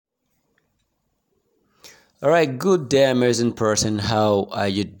Alright, good day, amazing person. How are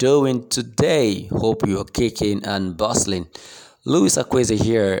you doing today? Hope you're kicking and bustling. Louis Akwese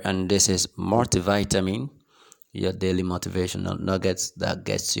here, and this is Multivitamin, your daily motivational nuggets that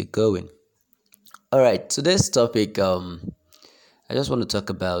gets you going. Alright, today's topic, I just want to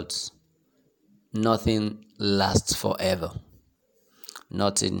talk about nothing lasts forever.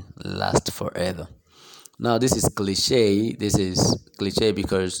 Nothing lasts forever. Now, this is cliche. This is cliche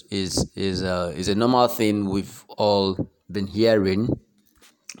because is a normal thing we've all been hearing.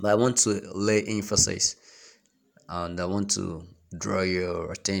 But I want to lay emphasis and I want to draw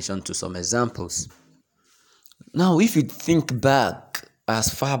your attention to some examples. Now, if you think back,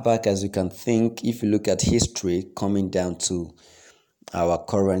 as far back as you can think, if you look at history coming down to our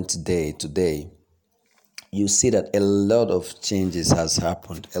current day today, you see that a lot of changes has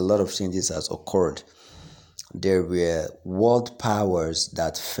happened, a lot of changes has occurred. There were world powers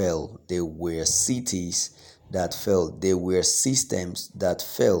that fell, there were cities that fell, there were systems that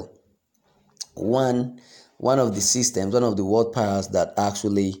fell. One of the systems, one of the world powers that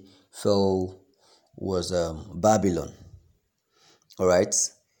actually fell was Babylon. All right.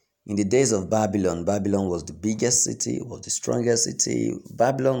 In the days of Babylon, Babylon was the biggest city, was the strongest city.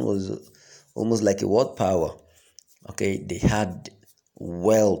 Babylon was almost like a world power. Okay, they had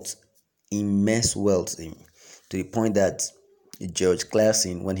wealth, immense wealth, to the point that George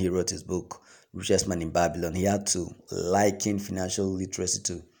Clason, when he wrote his book Richest Man in Babylon, he had to liken financial literacy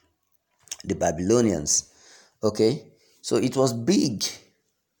to the Babylonians. Okay, so it was big.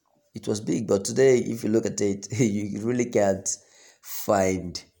 It was big, but today, if you look at it, you really can't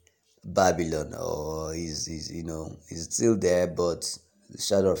find Babylon, or is still there, but the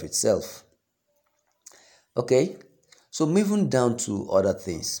shadow of itself. Okay, so moving down to other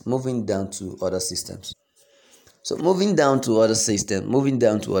things, moving down to other systems. So moving down to other systems, moving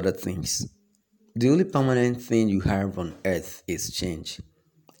down to other things. The only permanent thing you have on earth is change.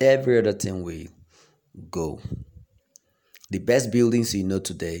 Every other thing will go. The best buildings you know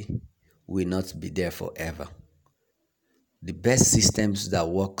today will not be there forever. The best systems that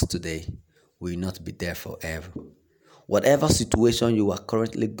work today will not be there forever. Whatever situation you are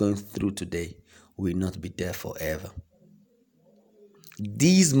currently going through today will not be there forever.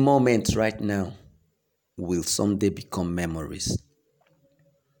 These moments right now will someday become memories.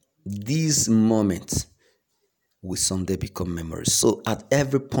 These moments will someday become memories. So at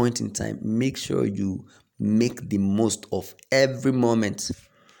every point in time, make sure you make the most of every moment.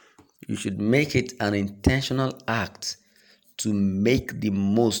 You should make it an intentional act to make the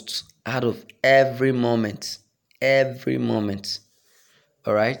most out of every moment. Every moment.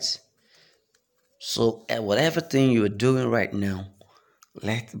 All right? So, whatever thing you're doing right now,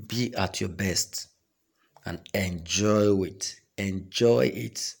 let be at your best and enjoy it. Enjoy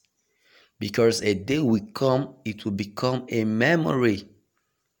it. Because a day will come, it will become a memory.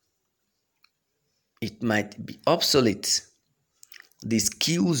 It might be obsolete. The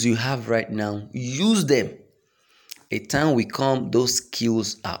skills you have right now, use them. A time will come, those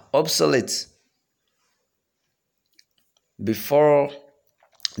skills are obsolete. Before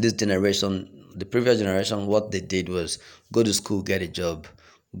this generation, the previous generation, what they did was go to school, get a job,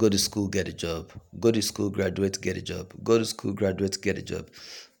 go to school, get a job, go to school, graduate, get a job, go to school, graduate, get a job.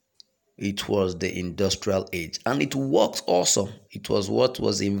 It was the industrial age, and it worked awesome. It was what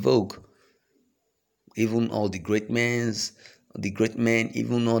was in vogue. Even all the great men,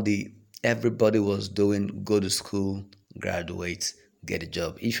 even all the everybody was doing go to school, graduate, get a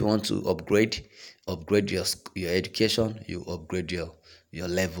job. If you want to upgrade your education, you upgrade your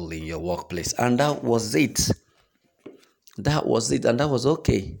level in your workplace, and that was it. That was it, and that was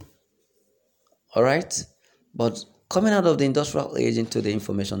okay. All right, but coming out of the industrial age into the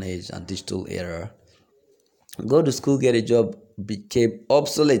information age and digital era, go to school, get a job became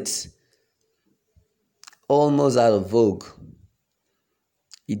obsolete, almost out of vogue.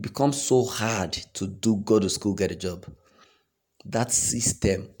 It becomes so hard to do go to school, get a job. That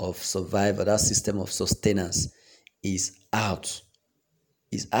system of survival, that system of sustenance is out.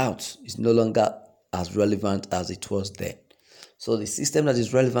 Is out. It's no longer as relevant as it was then. So the system that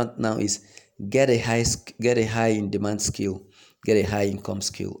is relevant now is get a high in demand skill, get a high income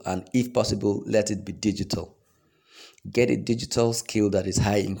skill, and if possible, let it be digital. Get a digital skill that is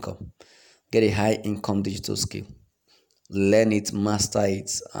high income. Get a high income digital skill. Learn it, master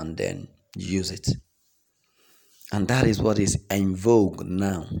it, and then use it. And that is what is in vogue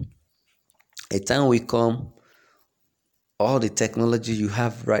now. A time will come, all the technology you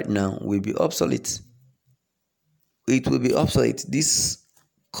have right now will be obsolete. It will be obsolete. This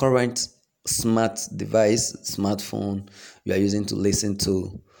current smart device, smartphone you are using to listen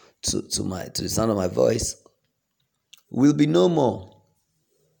to the sound of my voice, will be no more.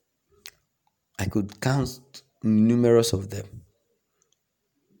 I could count numerous of them.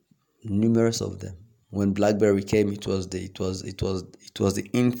 Numerous of them. When BlackBerry came, it was the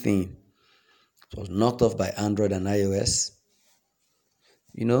in thing. It was knocked off by Android and iOS.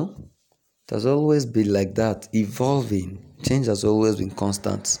 You know, it has always been like that, evolving. Change has always been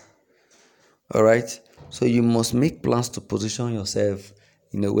constant. All right. So you must make plans to position yourself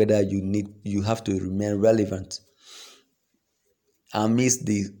in a way that you have to remain relevant amidst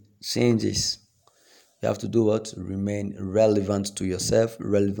the changes. You have to do what? Remain relevant to yourself,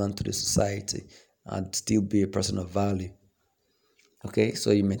 relevant to the society, and still be a person of value. Okay,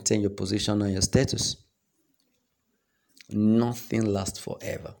 so you maintain your position and your status. Nothing lasts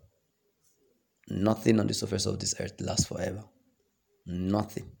forever. Nothing on the surface of this earth lasts forever.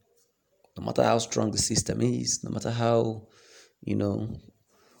 Nothing. No matter how strong the system is, no matter how, you know,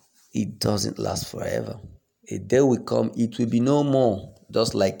 it doesn't last forever. A day will come, it will be no more.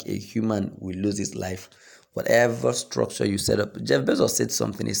 Just like a human will lose his life. Whatever structure you set up. Jeff Bezos said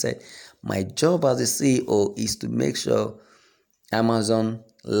something. He said, my job as a CEO is to make sure Amazon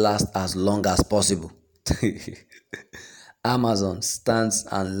lasts as long as possible. Amazon stands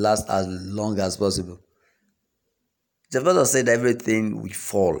and lasts as long as possible. Jeff Bezos said everything will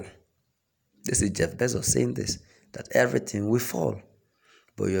fall. This is Jeff Bezos saying this, that everything will fall.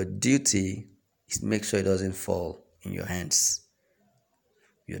 But your duty is to make sure it doesn't fall in your hands.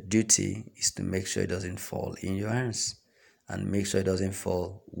 Your duty is to make sure it doesn't fall in your hands. And make sure it doesn't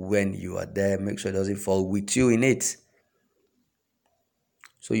fall when you are there. Make sure it doesn't fall with you in it.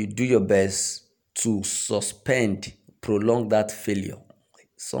 So you do your best to prolong that failure.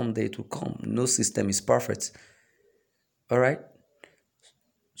 Someday it will come. No system is perfect. All right?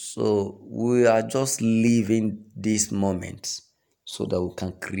 So we are just living this moment so that we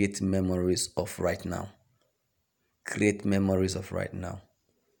can create memories of right now. Create memories of right now.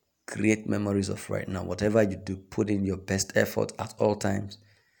 Create memories of right now. Whatever you do, put in your best effort at all times.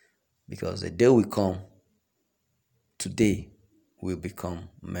 Because the day will come, today will become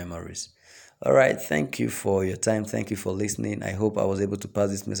memories. All right. Thank you for your time. Thank you for listening. I hope I was able to pass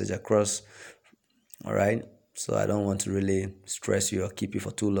this message across. All right. So I don't want to really stress you or keep you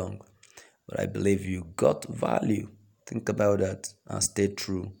for too long. But I believe you got value. Think about that and stay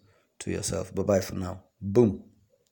true to yourself. Bye bye for now. Boom.